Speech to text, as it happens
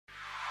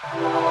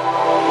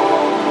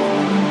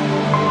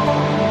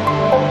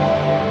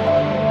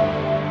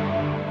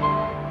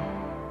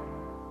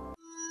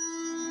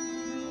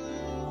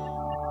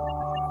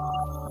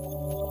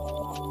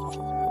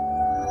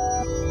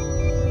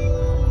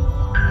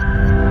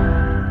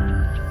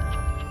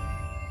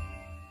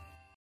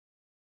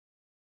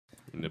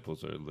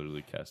Nipples are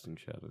literally casting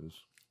shadows.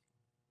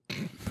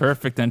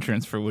 Perfect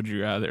entrance for Would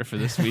You Rather for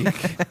this week.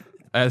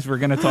 As we're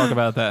going to talk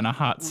about that in a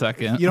hot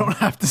second. You don't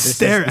have to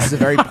stare at it. This is a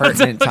very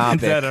pertinent topic.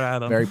 Very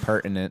Very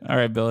pertinent. All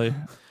right, Billy.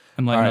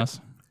 Enlighten us.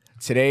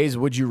 Today's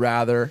Would You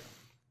Rather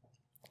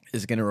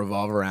is going to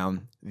revolve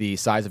around the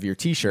size of your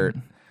T-shirt.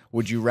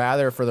 Would you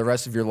rather for the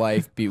rest of your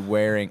life be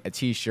wearing a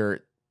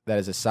T-shirt that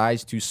is a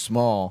size too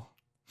small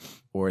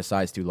or a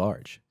size too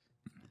large?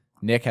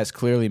 Nick has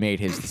clearly made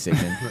his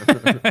decision.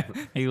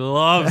 He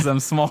loves them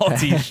small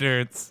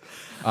T-shirts.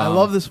 I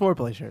love this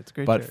foreplay shirt. It's a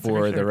great But shirt.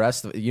 for the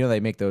rest of they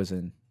make those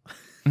in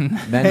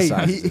men's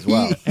sizes as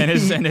well. In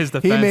his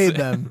defense, he made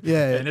them.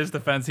 Yeah. In his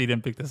defense, he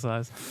didn't pick the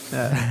size.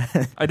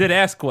 I did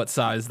ask what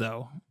size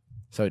though.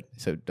 So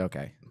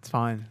okay. It's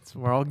fine.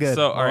 We're all good.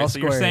 So We're all right. all So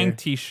you're square saying here.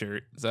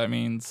 T-shirt? So that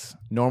means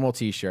Normal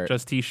T-shirt.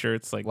 just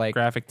T-shirts, like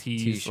graphic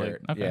tees,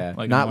 T-shirt. Like, okay, yeah.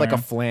 like Not I'm like a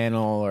wearing.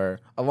 flannel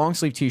or a long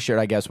sleeve T-shirt,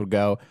 I guess would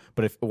go.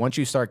 But if once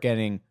you start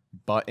getting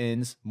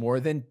buttons, more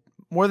than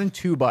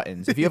 2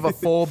 buttons, if you have a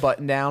full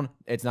button down,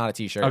 it's not a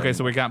T-shirt. Okay, so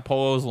anymore. we got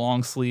polos,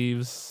 long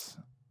sleeves.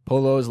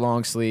 Polos,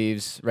 long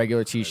sleeves,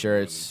 regular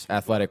T-shirts,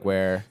 athletic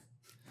wear.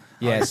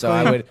 Yeah, so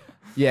I would,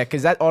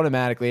 because that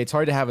automatically, it's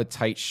hard to have a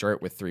tight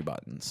shirt with 3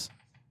 buttons,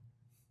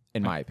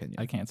 in my opinion.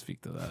 I can't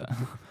speak to that.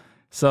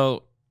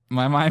 So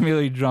my mind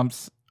really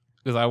jumps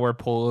because I wear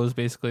polos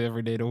basically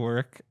every day to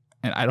work,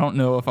 and I don't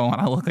know if I want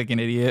to look like an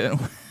idiot,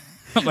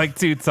 like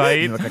too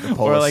tight, You look like a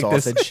polo or like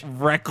sausage. this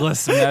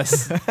reckless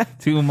mess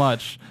too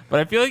much. But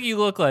I feel like you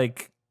look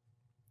like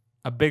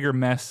a bigger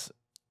mess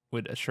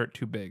with a shirt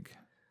too big,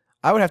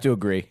 I would have to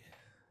agree.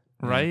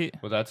 right?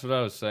 Well, that's what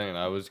I was saying.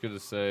 I was going to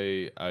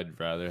say I'd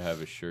rather have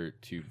a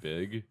shirt too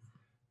big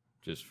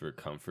just for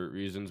comfort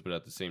reasons, but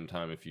at the same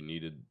time, if you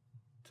needed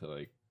to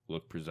like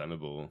look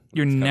presentable,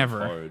 You're it's kinda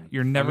never hard.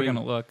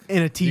 gonna look. in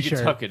a You T-shirt.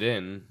 can tuck it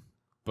in,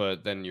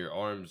 but then your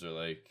arms are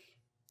like...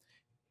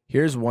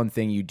 Here's one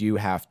thing you do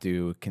have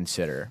to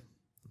consider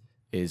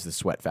is the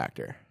sweat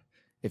factor.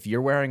 If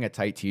you're wearing a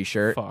tight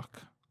T-shirt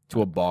Fuck.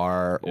 to a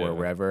bar or Yeah.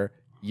 wherever,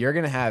 you're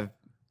going to have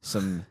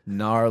some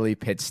gnarly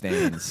pit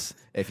stains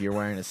if you're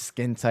wearing a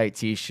skin tight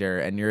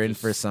T-shirt and you're in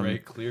Just for some. spray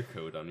clear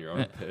coat on your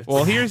armpits.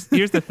 Well, here's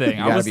the thing.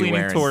 You I gotta was be leaning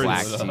wearing towards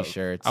black T-shirts.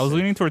 T-shirts. I was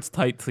leaning towards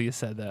tight till you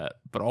said that,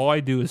 but all I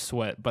do is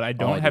sweat. But I I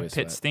don't do have is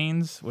pit sweat.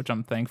 stains, which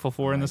I'm thankful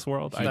for in this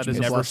world. I That just is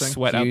a never blessing.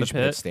 sweat out the Huge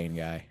pit pit. stain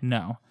guy.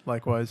 No,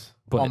 Likewise.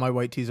 But- All my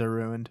white tees are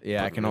ruined.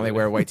 Yeah, I can only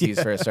wear white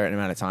tees for a certain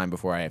amount of time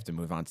before I have to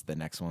move on to the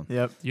next one.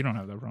 Yep. you don't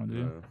have that problem, do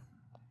you? No.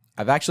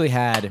 I've actually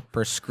had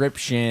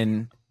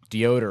prescription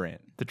deodorant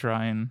To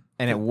try and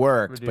and it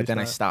worked, but reduce then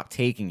I that. stopped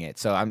taking it.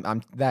 So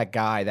I'm that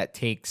guy that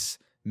takes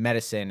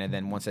medicine and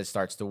then once it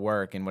starts to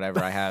work and whatever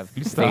I have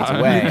fades stop.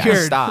 away, I Cured.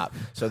 stop.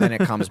 So then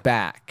it comes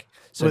back.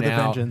 So With a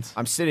now vengeance.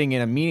 I'm sitting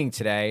in a meeting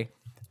today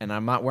and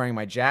I'm not wearing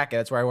my jacket.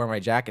 That's where I wear my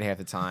jacket half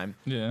the time.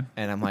 yeah.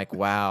 And I'm like,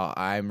 wow,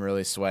 I'm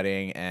really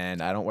sweating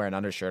and I don't wear an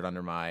undershirt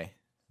under my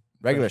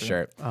regular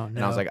shirt. Oh, And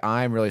I was like,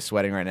 I'm really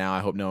sweating right now. I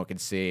hope no one can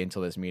see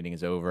until this meeting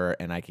is over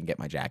and I can get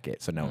my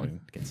jacket so no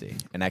one can see.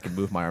 And I can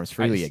move my arms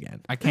freely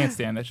again. I can't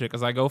stand that shit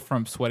because I go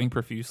from sweating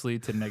profusely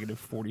to negative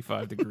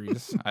 45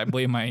 degrees. I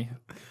blame my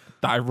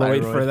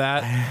thyroid for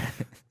that,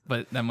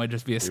 but that might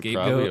just be a You're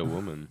probably a scapegoat.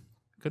 woman.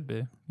 Could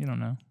be. You don't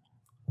know.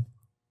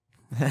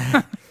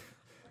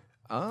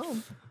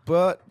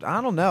 But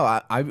I don't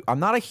know. I'm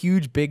not a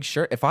huge big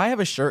shirt. If I have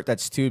a shirt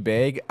that's too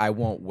big, I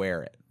won't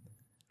wear it.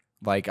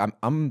 Like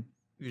you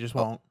just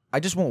won't. I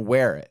just won't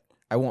wear it.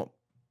 I won't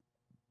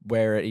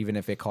wear it even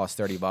if it costs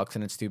 $30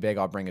 and it's too big.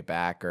 I'll bring it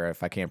back, or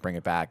if I can't bring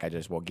it back, I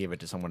just will give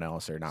it to someone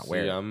else or not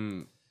wear See,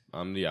 it.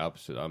 I'm the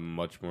opposite. I'm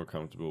much more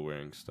comfortable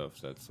wearing stuff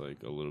that's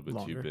like a little bit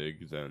Longer. too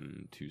big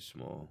than too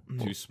small.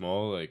 Too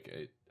small,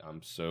 like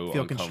I'm so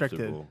Feel constricted.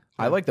 uncomfortable.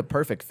 I like the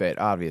perfect fit,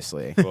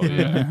 obviously, Well,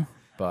 yeah,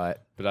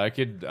 but but I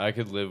could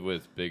live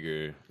with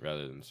bigger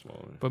rather than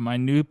smaller. But my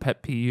new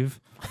pet peeve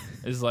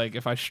is like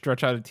if I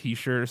stretch out a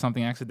t-shirt or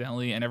something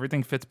accidentally and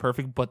everything fits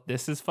perfect, but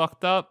this is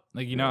fucked up.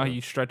 Like, you know how you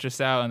stretch this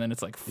out and then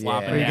it's like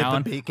flopping Or you get the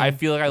down. bacon- I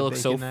feel like I the look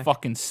so bacon neck.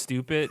 fucking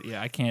stupid. Yeah,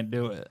 I can't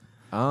do it.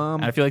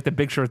 And I feel like the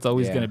big shirt's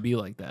always Yeah. going to be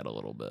like that a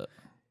little bit.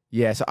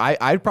 yeah. So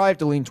I'd probably have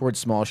to lean towards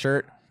small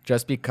shirt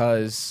just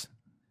because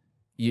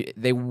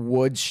they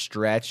would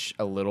stretch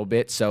a little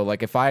bit. So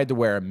like if I had to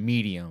wear a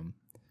medium,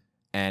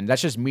 and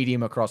that's just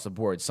medium across the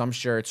board. Some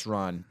shirts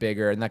run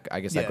bigger, and I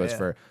guess that Yeah, goes yeah.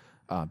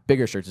 for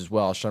bigger shirts as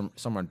well. Some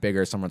run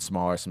bigger, some run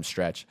smaller, some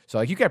stretch. So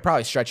like you could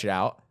probably stretch it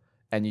out,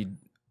 and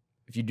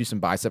if you do some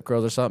bicep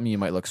curls or something, you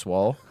might look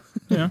swole.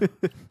 Yeah.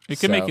 It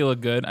could make So- you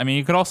look good. I mean,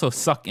 you could also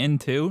suck in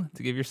too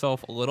to give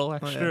yourself a little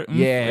extra. oomph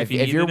Yeah, if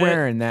you're needed it.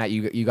 wearing that,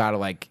 you got to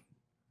like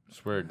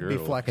Just wear a Be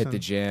girdle. flexing. hit the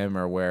gym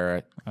or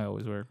wear I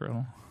always wear a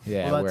girdle.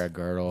 yeah Well, wear a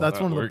girdle. That's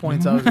Not one of the working.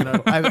 points I was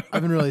gonna. I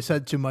haven't really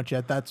said too much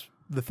yet. That's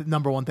the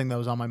number one thing that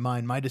was on my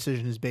mind. My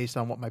decision is based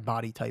on what my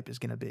body type is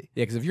going to be.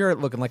 Yeah, because if you're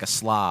looking like a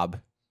slob,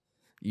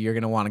 you're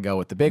gonna want to go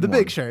with the big The one.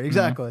 big shirt,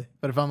 exactly.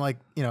 But if I'm like,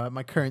 at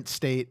my current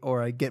state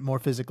or I get more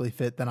physically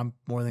fit, then I'm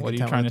more than What are you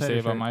content trying with to a say tighter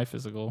about shirt. my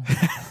physical?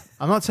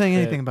 I'm not saying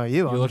anything about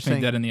you. You I'm looked just me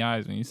saying dead in the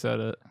eyes when you said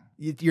it.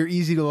 you're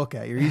easy to look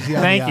at. You're easy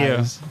on Thank the you.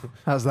 eyes.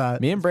 How's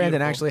that? Me and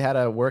Brandon actually had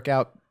a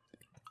workout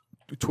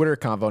Twitter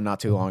convo not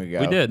too long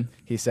ago. We did.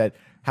 He said,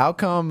 "How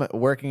come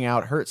working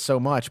out hurts so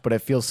much, but it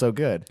feels so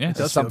good?" Yeah, it does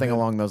feel something good.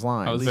 along those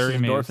lines. I was Releases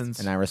very amazed. endorphins.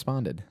 and I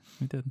responded.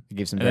 We did. He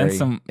gave some And then very,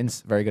 some-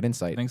 very good I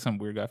insight. think some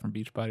weird guy from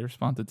Beachbody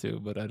responded to,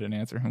 but I didn't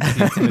answer him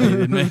because he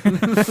intimidated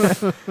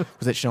me.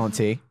 Was it Sean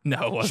T? No,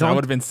 it wasn't. Sean- I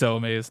would have been so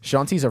amazed.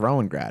 Sean T's a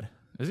Rowan grad.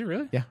 Is he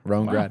really? Yeah,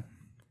 Rowan Wow. grad.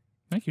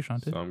 Thank you,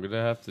 Shanti. So I'm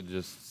gonna have to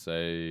just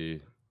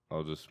say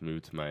I'll just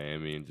move to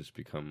Miami and just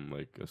become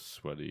like a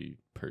sweaty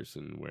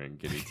person wearing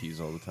guinea tees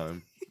all the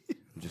time.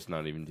 Just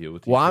not even deal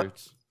with Well,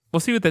 t-shirts. We'll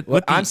see what the.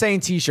 Well, I'm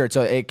saying t-shirt,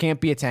 so it can't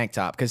be a tank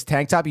top because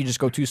tank top you just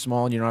go too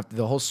small and you don't have to,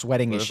 the whole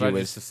sweating What if issue I is.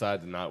 just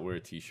decide to not wear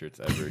t-shirts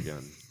ever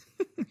again?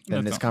 Then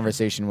this That's-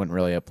 conversation wouldn't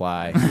really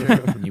apply.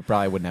 And you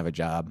probably wouldn't have a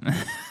job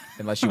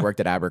unless you worked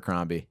at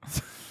Abercrombie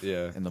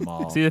Yeah. in the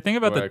mall, See, the thing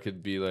about Or I the.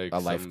 could be like a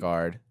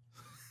lifeguard.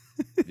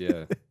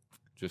 Yeah,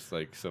 just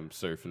like some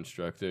surf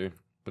instructor,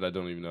 but I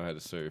don't even know how to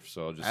surf,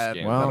 so I'll just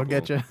scan. well, I'll people.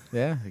 get you.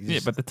 Yeah, Yeah,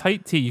 but the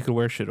tight tee, you could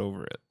wear shit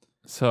over it.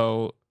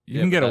 So you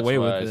Yeah, can but get that's away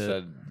with why I it.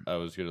 said I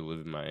was gonna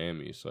live in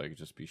Miami, so I could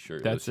just be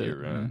shirtless That's it.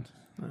 year round.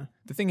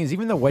 the thing is,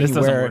 even the way This you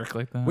doesn't wear work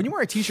like that. when you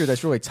wear a t-shirt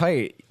that's really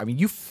tight, I mean,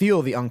 you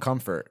feel the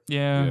uncomfort.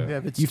 Yeah. Yeah. Yeah,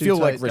 if it's You too feel,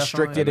 tight, like, definitely.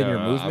 restricted in your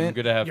I'm movement,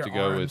 gonna have your to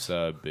go arms.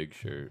 with big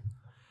shirt.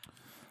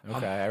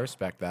 Okay, I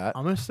respect that.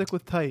 I'm gonna stick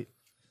with tight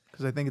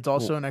because I think it's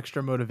also an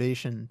extra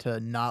motivation to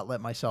not let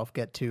myself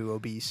get too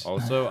obese.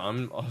 Also,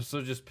 I'm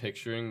also just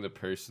picturing the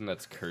person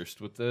that's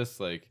cursed with this.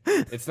 Like,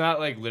 it's not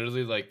like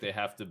literally like they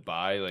have to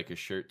buy like a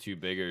shirt too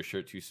big or a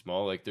shirt too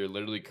small. Like, they're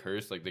literally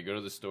cursed. Like, they go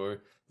to the store,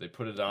 they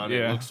put it on,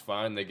 Yeah. it looks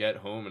fine. They get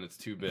home and it's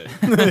too big.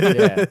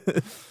 Yeah.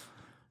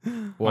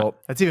 Well,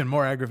 That's even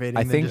more aggravating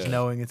I than think- just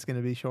knowing it's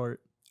gonna be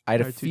short. I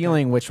had a Or too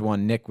feeling which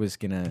one Nick was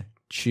gonna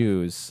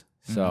choose.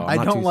 So I'm I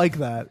not don't too- like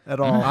that at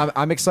all.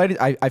 I'm excited.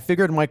 I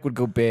figured Mike would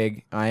go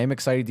big. I am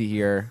excited to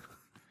hear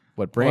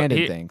what Brandon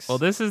Well, thinks. Well,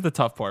 this is the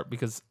tough part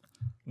because,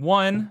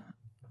 one,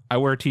 I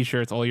wear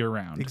t-shirts all year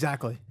round.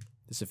 Exactly.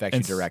 this affects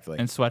you directly.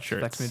 And sweatshirts.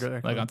 Affects me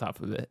directly. Like on top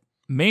of it.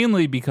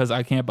 Mainly because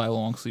I can't buy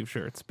long sleeve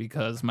shirts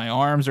because my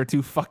arms are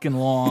too fucking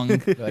long. You're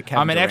like Kevin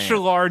I'm an Durant. extra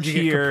large You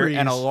get here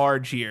and a capris.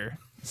 large here.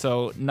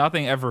 So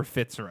nothing ever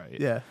fits right.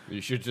 Yeah. You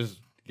should just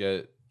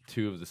get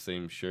two of the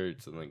same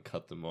shirts and then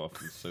cut them off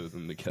and sew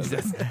them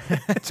together.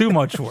 Too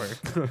much work.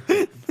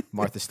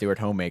 Martha Stewart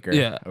homemaker.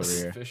 Yeah. over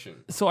here. Efficient.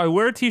 So I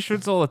wear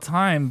t-shirts all the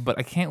time, but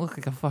I can't look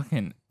like a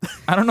fucking.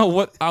 I don't know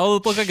what. I'll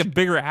look like a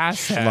bigger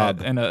ass hat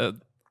Schlub. and a.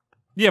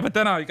 Yeah, but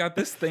then I got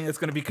this thing that's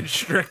gonna be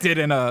constricted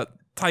in a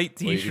tight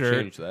Well, you can t-shirt.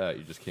 change that.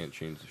 You just can't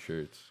change the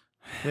shirts.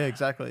 Yeah.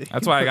 Exactly.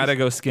 That's why I gotta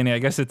go skinny. I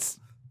guess it's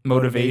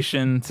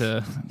motivation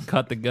to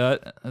cut the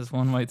gut, as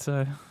one might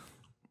say.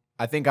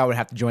 I think I would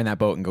have to join that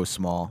boat and go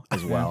small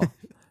as well.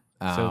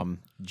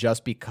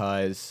 Just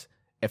because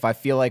if I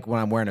feel like when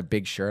I'm wearing a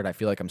big shirt, I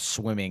feel like I'm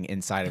swimming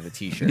inside of a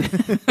t-shirt.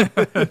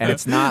 And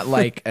it's not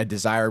like a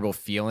desirable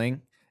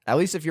feeling. At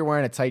least if you're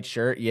wearing a tight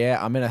shirt, yeah,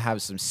 I'm going to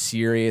have some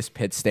serious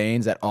pit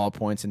stains at all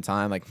points in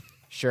time. Like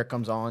shirt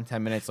comes on,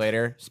 10 minutes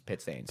later, it's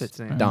pit stains. Pit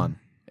stains. Done.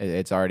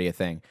 It's already a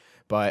thing.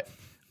 But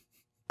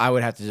I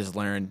would have to just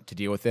learn to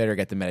deal with it or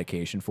get the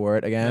medication for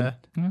it again.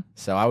 Yeah.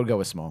 So I would go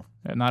with small.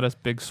 Yeah, not as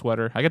big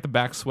sweater. I get the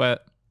back sweat.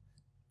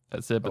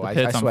 That's it. But Oh, the I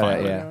pits, I'm sweat fine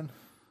it, with. yeah.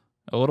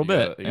 A little You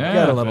bit. got- you yeah,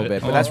 Yeah, a little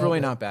bit, but a that's little- really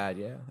not bad.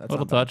 Yeah, that's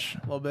little not bad. touch. A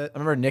little bit. I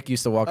remember Nick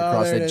used to walk Oh,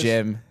 across there the it is.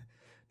 gym.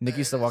 Nick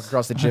used to walk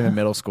across the gym in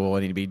middle school,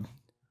 and he'd be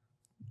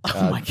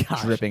Oh my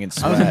gosh. dripping in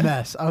I was a sweat.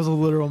 mess. I was a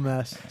literal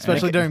mess,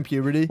 especially during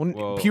puberty. When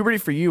Well- puberty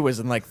for you was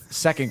in like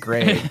second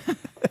grade.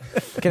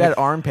 Kid had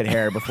armpit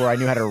hair before I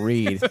knew how to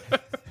read.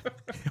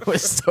 It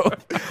was so.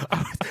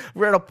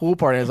 We're at a pool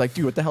party. I was like,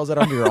 dude, what the hell's that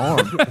under your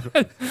arm?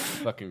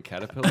 Fucking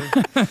caterpillar.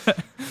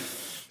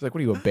 He's like, what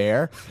are you, a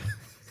bear?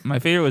 My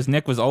favorite was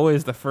Nick was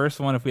always the first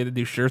one if we had to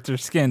do shirts or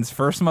skins.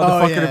 First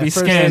motherfucker yeah, to be first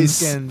to be skins,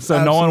 skins,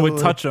 so no one would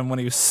absolutely. touch him when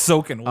he was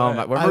soaking wet. Oh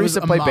my! Remember I we used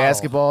was to a play model.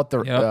 basketball at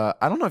the. Yep.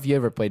 I don't know if you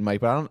ever played,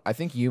 Mike, but I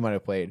think you might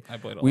have played. I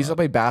played a We used to lot.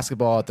 play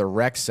basketball at the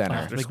rec center.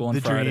 After Like school on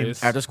the dream.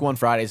 Fridays. After school on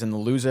Fridays, and the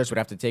losers would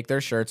have to take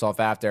their shirts off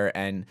after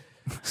and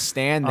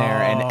stand there,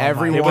 Oh, and my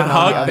everyone They would on the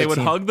hug. other They would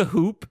team- hug the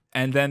hoop,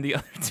 and then the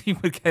other team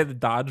would get the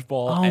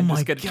dodgeball Oh and my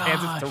just get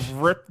chances gosh. to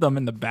rip them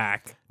in the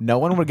back. No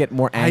one would get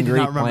more I did angry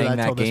not remember playing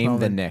that till that this game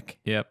than moment. Nick.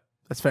 Yep.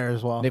 That's fair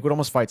as well. Nick would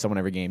almost fight someone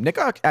every game. Nick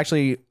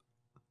actually,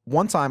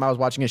 one time I was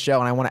watching a show,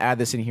 and I want to add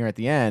this in here at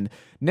the end.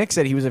 Nick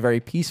said he was a very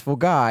peaceful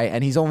guy,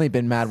 and he's only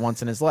been mad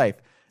once in his life.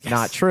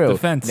 Not true.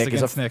 Defense Nick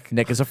against is a, Nick.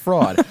 Nick is a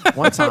fraud.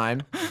 One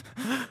time,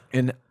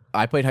 and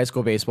I played high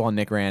school baseball, and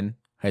Nick ran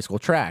high school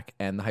track,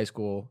 and the high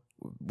school.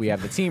 We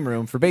have the team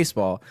room for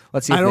baseball.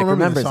 Let's see if I don't Nick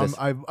remember remembers this. this.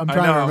 I'm I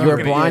trying know, to You were remember.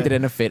 gonna- blinded yeah.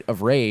 in a fit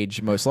of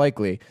rage, most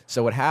likely.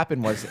 So what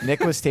happened was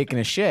Nick was taking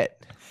a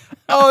shit,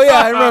 Oh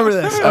yeah, I remember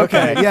this.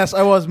 Okay, yes,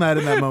 I was mad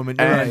in that moment.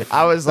 You're And right.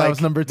 I was That like,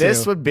 was number 2.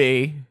 this would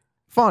be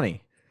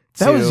funny.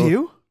 That was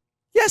you?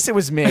 Yes, it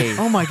was me.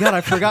 Oh my god,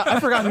 I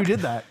forgot who did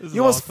that.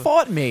 You almost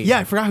fought me. Yeah,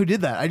 I forgot who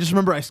did that. I just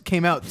remember I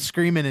came out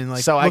screaming and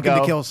like So I looking to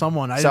go- kill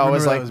someone. I So didn't I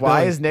was remember like, that why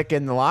Billy. is Nick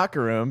in the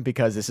locker room?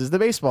 Because this is the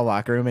baseball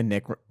locker room and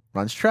Nick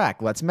runs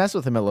track. Let's mess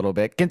with him a little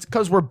bit.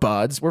 Because we're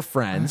buds. We're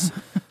friends.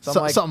 So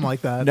I'm like, something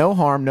like that? no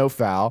harm, no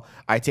foul.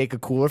 I take a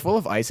cooler full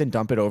of ice and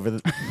dump it over the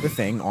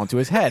thing onto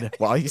his head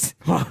while he's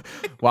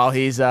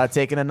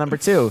taking a number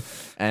 2.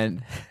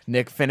 And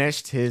Nick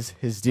finished his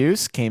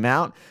deuce, came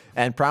out,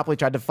 and promptly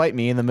tried to fight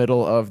me in the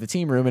middle of the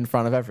team room in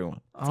front of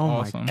everyone. Oh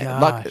Awesome. my And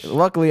gosh.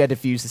 Luckily, I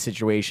diffused the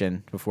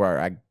situation before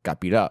I got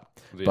beat up.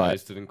 The But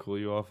ice didn't cool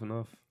you off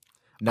enough.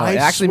 no, I it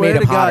actually swear made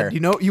to him hotter.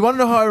 God, you want to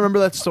know how I remember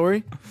that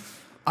story?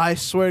 I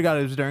swear to God,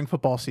 it was during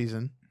football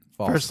season.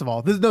 False. First of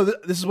all, this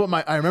is what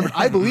I remember.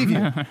 I believe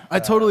you. I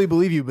totally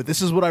believe you. But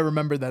this is what I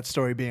remembered that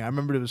story being. I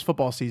remembered it was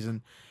football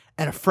season,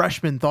 and a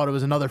freshman thought it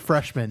was another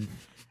freshman,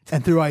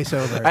 and threw ice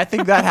over. I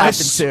think that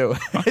happened too.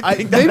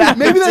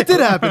 Maybe that did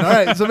happen. All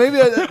right, so maybe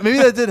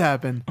that did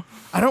happen.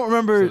 I don't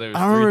remember. So there was I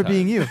don't remember it 3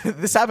 being you.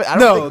 This happened. I No,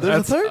 don't think there's a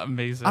That's third.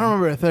 amazing. I don't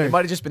remember a it third. might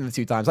have just been the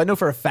 2 times. I know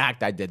for a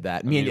fact I did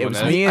that. mean, It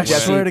was when me I and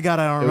Jesse. swear to God,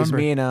 I don't It was remember.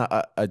 me and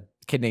a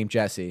kid named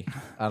Jesse.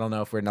 I don't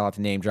know if we're allowed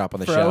to name drop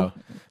on the Fro? show.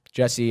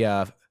 Jesse,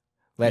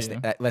 last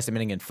Yeah.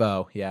 admitting in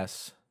foe.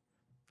 Yes.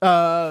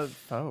 Oh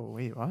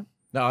wait, what?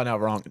 No,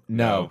 wrong.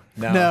 No.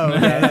 No,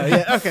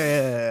 yeah.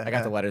 Okay, yeah. I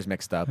got the letters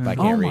mixed up. I can't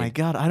Oh read. my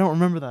God, I don't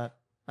remember that.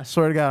 I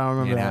swear to God, I don't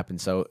remember It that.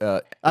 happened. So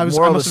I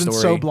moral of must the have been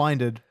story, so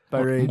blinded by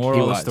rage.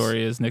 Moral of the was.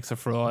 story is Nick's a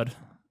fraud.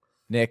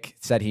 Nick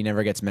said he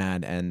never gets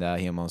mad, and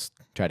he almost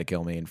tried to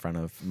kill me in front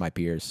of my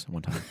peers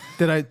one time.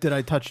 Did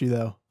I touch you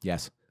though?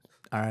 Yes.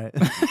 All right.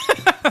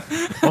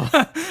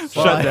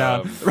 Shut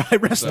down.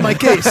 Right, rest So- my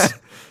case.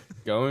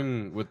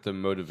 Going with the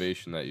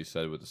motivation that you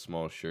said with the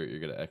small shirt, you're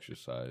gonna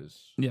exercise.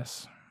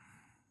 Yes.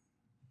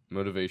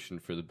 Motivation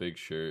for the big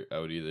shirt, I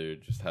would either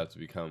just have to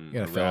become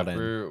You a gotta fill it in.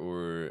 rapper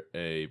or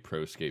a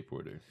pro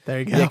skateboarder. There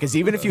you go. Yeah, because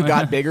even if you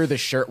got bigger, the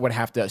shirt would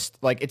have to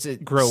like it's a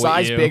Grow with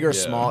size you. big or Yeah.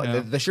 small. Yeah.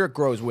 The shirt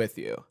grows with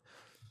you.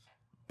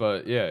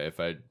 But yeah,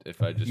 if I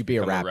just You'd be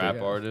a become rapper, rap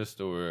yeah.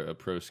 artist or a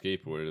pro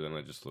skateboarder, then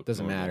I just look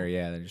Doesn't normal. matter.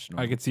 Yeah, they're just. I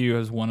normal. could see you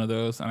as one of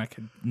those, and I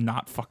could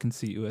not fucking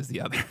see you as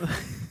the other.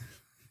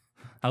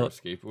 Pro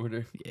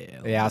skateboarder.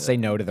 Yeah, I'll say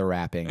no to the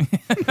rapping. All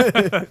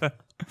right,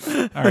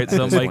 so At this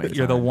point Mike, in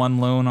you're the time. one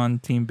lone on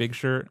Team Big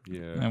Shirt,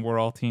 Yeah. and we're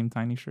all Team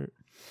Tiny Shirt.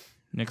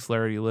 Nick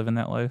Slayer, you live in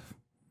that life?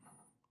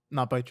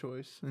 Not by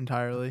choice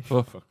entirely.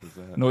 Oh, Fuck was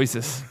that?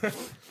 noises.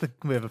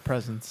 We have a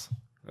presence.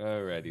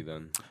 Alrighty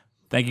then.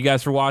 Thank you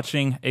guys for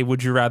watching a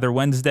Would You Rather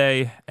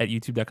Wednesday at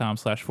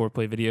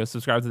youtube.com/4playvideo.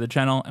 Subscribe to the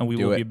channel, and we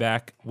Do will it. be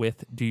back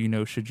with Do You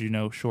Know, Should You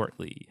Know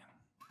shortly.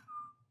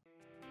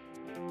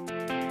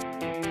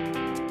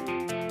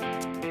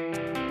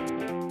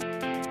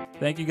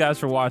 Thank you guys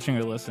for watching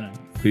or listening.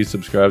 Please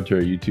subscribe to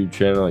our YouTube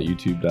channel at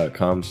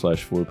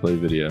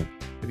youtube.com/4playvideo.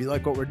 If you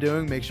like what we're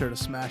doing, make sure to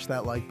smash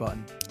that like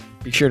button.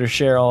 Be sure to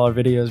share all our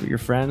videos with your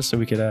friends so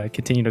we could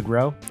continue to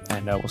grow.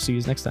 And we'll see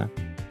you next time.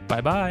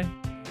 Bye-bye.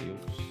 Deal.